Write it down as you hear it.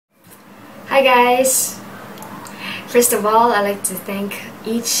Hi guys! First of all, I'd like to thank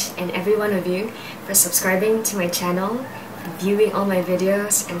each and every one of you for subscribing to my channel, for viewing all my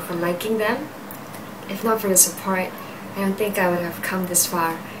videos, and for liking them. If not for your support, I don't think I would have come this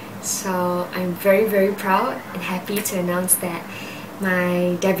far. So I'm very proud and happy to announce that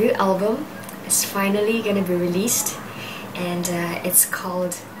my debut album is finally going to be released, and it's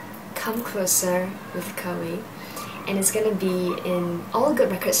called Come Closer with Kewei, and it's going to be in all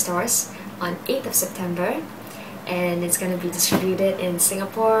good record stores on 8th of September, and it's going to be distributed in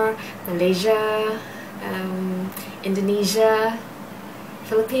Singapore, Malaysia, Indonesia,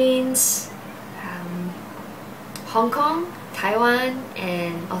 Philippines, Hong Kong, Taiwan,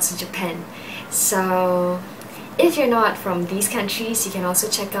 and also Japan. So if you're not from these countries, you can also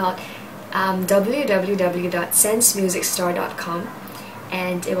check out www.sensemusicstore.com,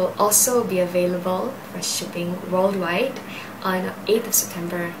 and it will also be available for shipping worldwide on 8th of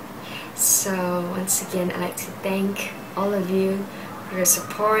September. So once again, I'd like to thank all of you for your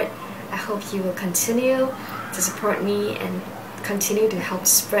support. I hope you will continue to support me and continue to help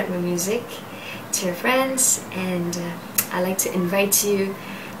spread my music to your friends, and I'd like to invite you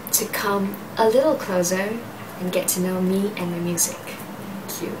to come a little closer and get to know me and my music.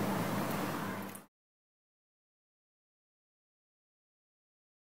 Thank you.